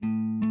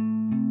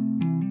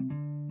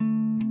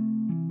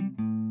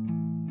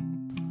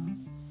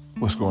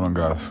What's going on,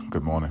 guys?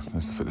 Good morning.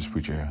 It's the fitness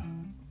preacher here.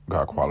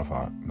 God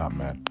qualified, not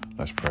man.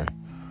 Let's pray.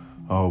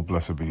 Oh,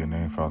 blessed be your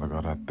name, Father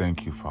God. I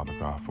thank you, Father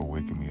God, for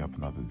waking me up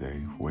another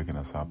day, for waking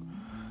us up.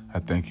 I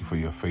thank you for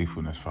your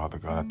faithfulness, Father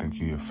God. I thank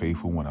you're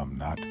faithful when I'm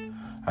not.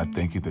 I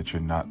thank you that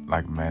you're not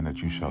like man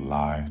that you shall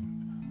lie,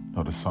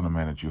 nor the son of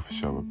man that you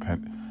shall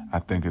repent. I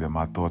thank you that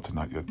my thoughts are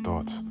not your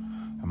thoughts,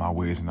 and my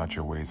ways are not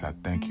your ways. I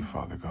thank you,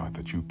 Father God,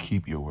 that you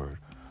keep your word.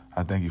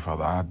 I thank you,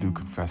 Father. I do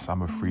confess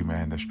I'm a free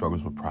man that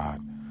struggles with pride.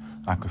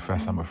 I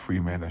confess I'm a free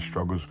man that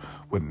struggles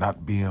with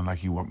not being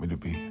like you want me to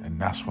be.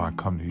 And that's why I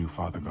come to you,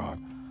 Father God.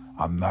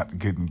 I'm not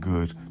getting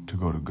good to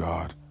go to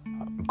God.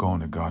 I'm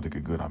going to God to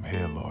get good. I'm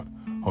here, Lord.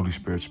 Holy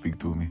Spirit, speak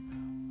through me.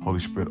 Holy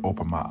Spirit,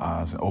 open my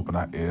eyes and open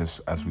our ears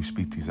as we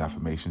speak these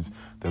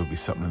affirmations. There will be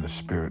something in the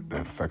spirit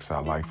that affects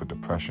our life with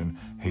depression,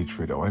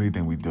 hatred, or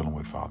anything we're dealing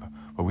with, Father.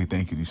 But we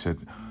thank you. You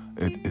said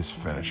it is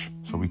finished.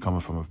 So we're coming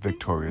from a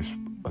victorious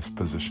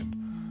position.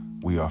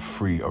 We are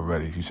free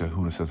already. You said,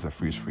 who says that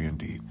free is free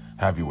indeed.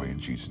 Have your way in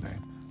Jesus'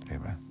 name.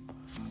 Amen.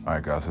 All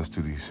right, guys, let's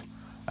do these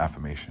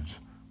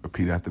affirmations.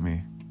 Repeat after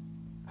me.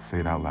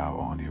 Say it out loud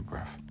or under your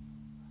breath.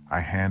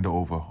 I hand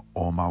over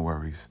all my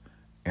worries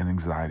and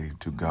anxiety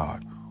to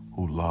God,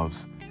 who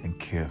loves and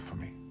cares for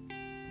me.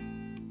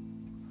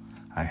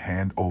 I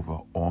hand over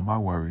all my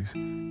worries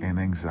and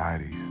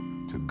anxieties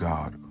to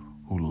God,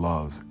 who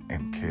loves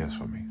and cares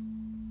for me.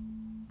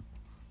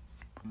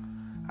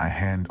 I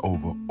hand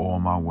over all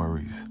my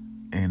worries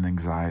and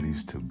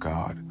anxieties to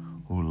God,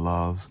 who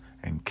loves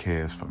and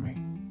cares for me.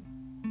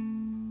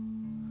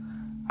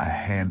 I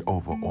hand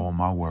over all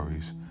my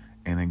worries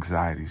and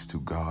anxieties to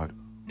God,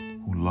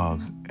 who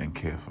loves and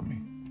cares for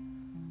me.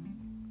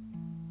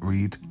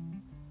 Read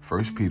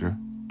 1 Peter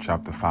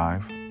chapter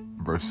 5,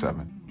 verse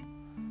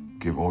 7.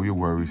 Give all your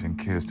worries and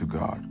cares to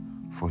God,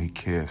 for he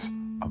cares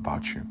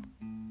about you.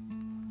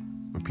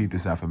 Repeat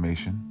this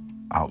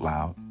affirmation out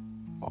loud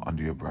or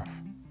under your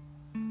breath.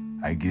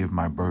 I give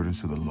my burdens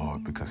to the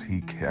Lord because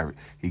he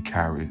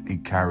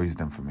carries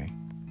them for me.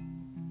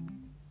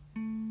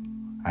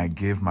 I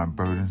give my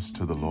burdens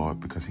to the Lord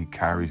because he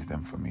carries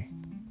them for me.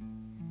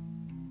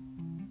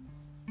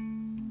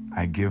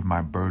 I give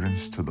my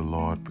burdens to the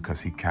Lord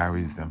because he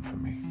carries them for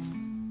me.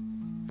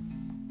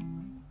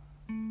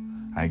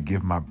 I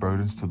give my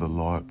burdens to the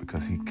Lord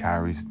because he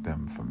carries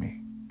them for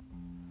me.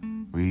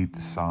 Read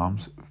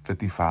Psalms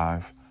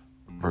 55,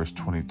 verse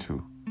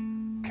 22.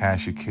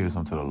 Cast your cares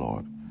unto the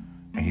Lord,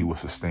 and he will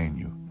sustain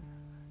you.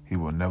 He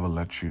will never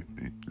let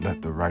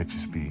the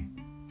righteous be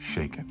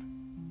shaken.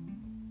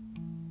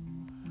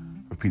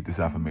 Repeat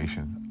this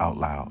affirmation out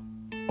loud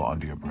or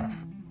under your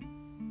breath.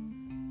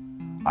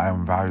 I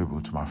am valuable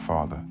to my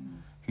Father.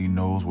 He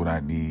knows what I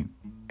need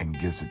and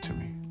gives it to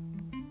me.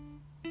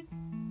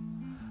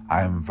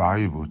 I am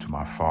valuable to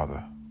my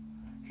Father.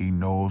 He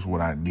knows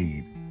what I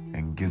need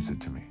and gives it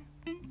to me.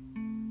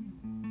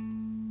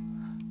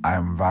 I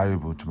am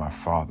valuable to my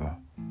Father.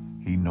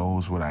 He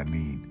knows what I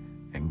need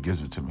and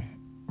gives it to me.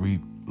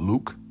 Read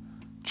Luke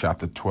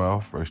chapter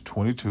 12, verse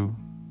 22,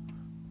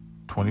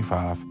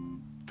 25,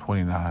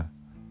 29,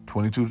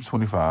 22 to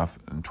 25,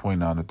 and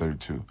 29 to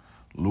 32.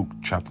 Luke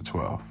chapter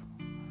 12.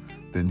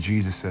 Then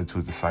Jesus said to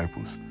his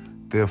disciples,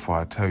 therefore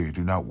I tell you,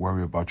 do not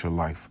worry about your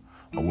life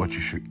or what you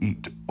should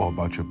eat, or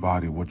about your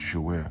body what you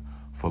should wear.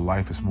 For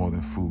life is more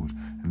than food,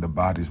 and the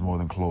body is more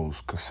than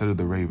clothes. Consider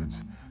the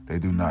ravens. They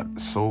do not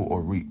sow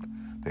or reap.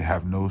 They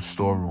have no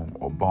storeroom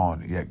or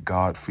barn, yet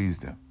God feeds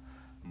them.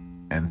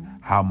 And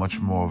how much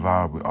more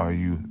valuable are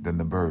you than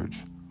the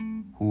birds?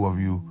 Who of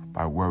you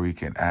by worry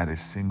can add a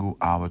single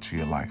hour to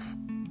your life?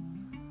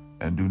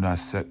 And do not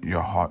set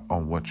your heart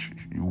on what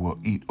you will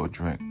eat or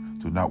drink.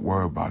 Do not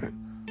worry about it,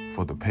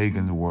 for the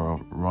pagan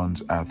world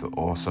runs after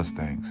all such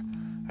things,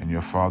 and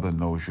your Father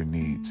knows your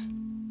needs.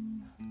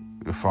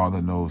 Your Father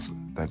knows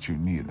that you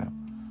need them.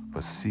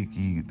 But seek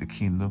ye the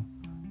kingdom,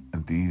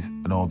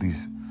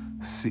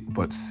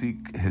 but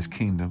seek his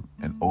kingdom,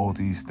 and all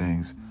these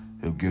things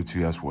he'll give to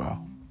you as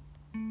well.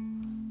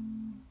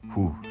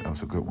 Whew, that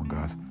was a good one,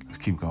 guys. Let's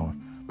keep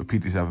going.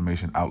 Repeat this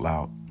affirmation out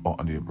loud or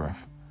under your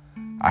breath.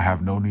 I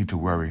have no need to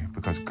worry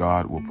because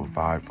God will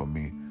provide for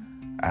me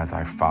as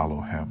I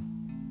follow him.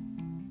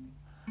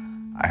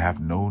 I have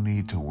no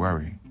need to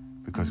worry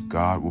because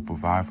God will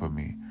provide for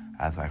me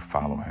as I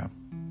follow him.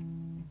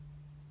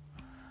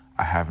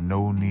 I have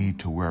no need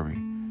to worry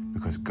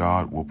because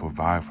God will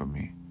provide for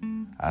me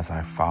as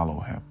I follow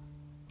him.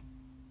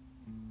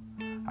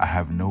 I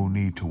have no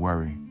need to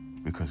worry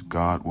because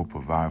God will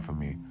provide for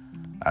me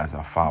as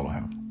I follow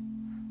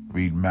him.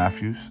 Read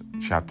Matthew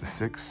chapter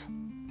 6,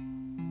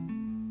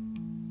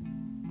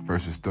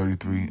 verses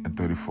 33 and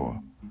 34.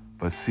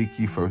 But seek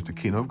ye first the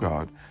kingdom of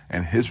God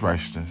and his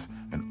righteousness,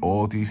 and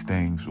all these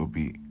things will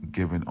be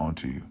given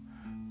unto you.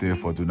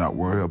 Therefore do not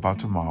worry about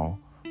tomorrow,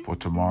 for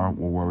tomorrow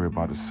will worry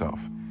about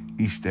itself.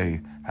 Each day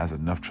has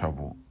enough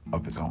trouble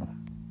of its own.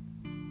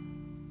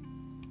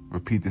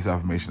 Repeat this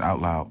affirmation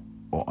out loud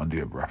or under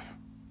your breath.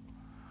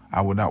 I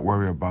will not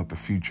worry about the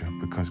future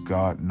because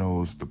God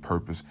knows the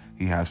purpose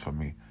he has for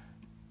me,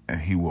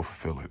 and he will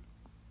fulfill it.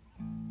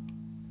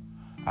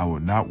 I will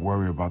not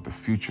worry about the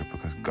future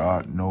because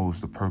God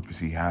knows the purpose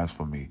he has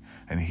for me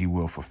and he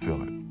will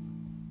fulfill it.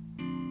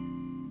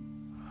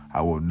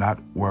 I will not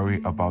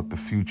worry about the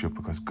future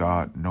because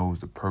God knows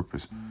the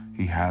purpose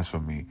he has for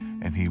me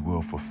and he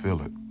will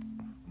fulfill it.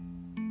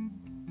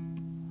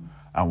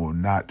 I will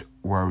not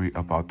worry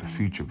about the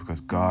future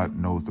because God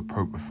knows the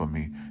purpose for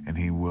me and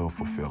he will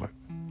fulfill it.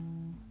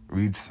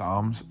 Read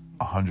Psalms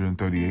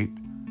 138,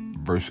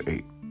 verse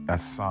 8.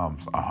 That's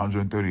Psalms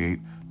 138,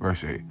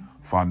 verse 8.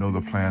 For I know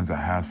the plans I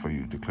have for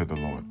you, declare the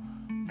Lord.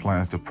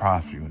 Plans to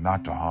prosper you,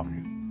 not to harm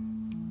you.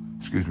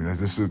 Excuse me,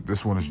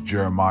 this one is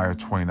Jeremiah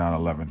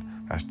 29:11.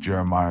 That's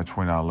Jeremiah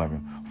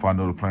 29:11. For I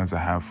know the plans I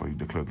have for you,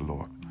 declare the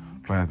Lord.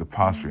 Plans to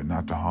prosper you,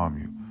 not to harm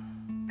you.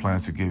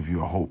 Plans to give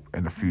you a hope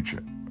in the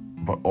future.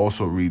 But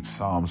also read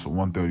Psalms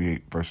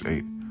 138, verse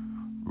 8.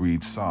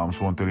 Read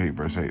Psalms 138,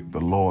 verse 8. The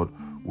Lord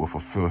will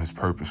fulfill his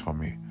purpose for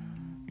me.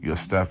 Your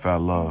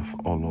steadfast love,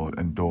 O Lord,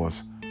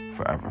 endures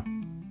forever.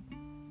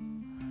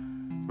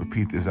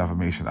 Repeat this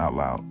affirmation out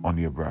loud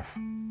under your breath.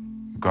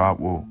 God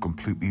will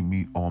completely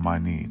meet all my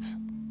needs.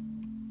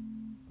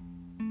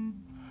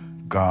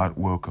 God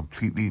will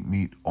completely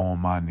meet all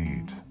my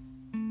needs.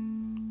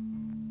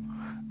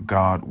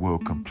 God will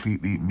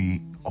completely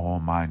meet all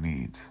my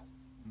needs.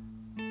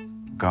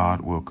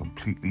 God will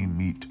completely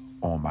meet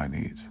all my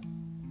needs.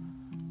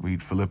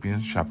 Read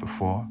Philippians chapter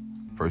 4,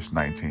 verse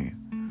 19.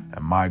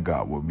 And my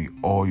God will meet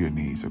all your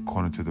needs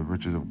according to the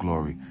riches of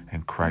glory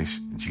in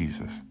Christ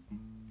Jesus.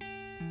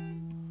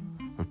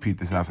 Repeat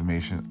this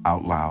affirmation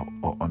out loud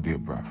or under your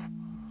breath.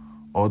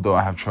 Although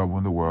I have trouble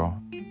in the world,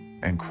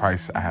 in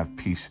Christ I have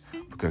peace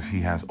because he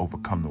has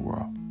overcome the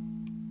world.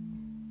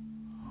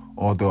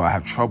 Although I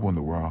have trouble in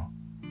the world,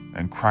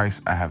 in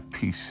Christ I have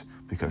peace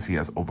because he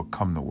has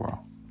overcome the world.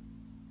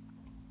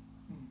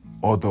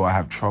 Although I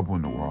have trouble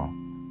in the world,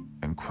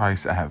 in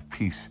Christ I have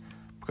peace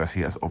because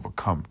he has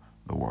overcome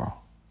the world.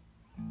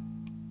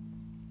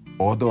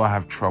 Although I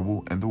have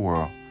trouble in the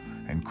world,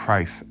 in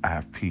Christ I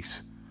have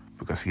peace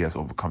because he has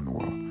overcome the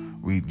world.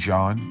 Read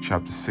John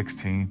chapter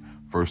 16,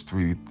 verse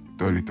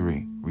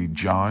 33. Read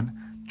John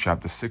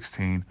chapter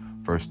 16,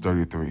 verse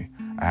 33.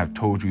 I have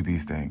told you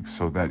these things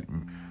so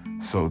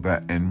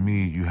that in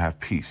me you have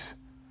peace.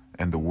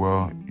 In the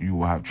world you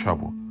will have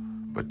trouble,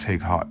 but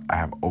take heart, I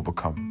have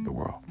overcome the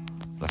world.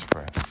 Let's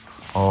pray.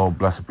 Oh,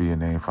 blessed be your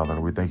name, Father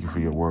God. We thank you for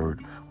your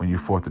word. When you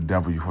fought the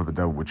devil,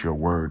 with your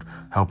word.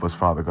 Help us,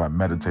 Father God,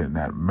 meditate in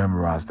that,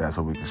 memorize that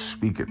so we can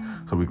speak it,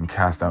 so we can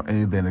cast out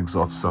anything that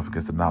exalts itself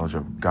against the knowledge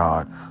of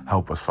God.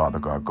 Help us, Father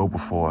God. Go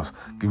before us.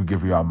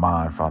 Give you our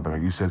mind, Father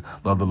God. You said,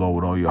 love the Lord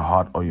with all your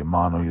heart, all your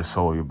mind, all your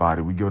soul, all your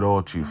body. We give it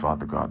all to you,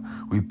 Father God.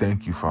 We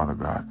thank you, Father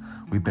God.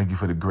 We thank you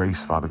for the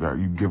grace, Father God.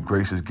 You give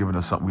grace is giving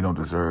us something we don't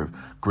deserve.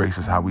 Grace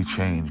is how we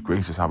change.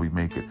 Grace is how we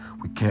make it.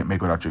 We can't make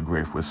it without your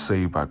grace. We're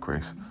saved by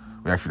grace.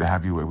 We ask you to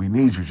have your way. We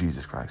need you,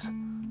 Jesus Christ.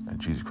 In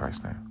Jesus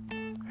Christ's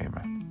name,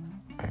 amen.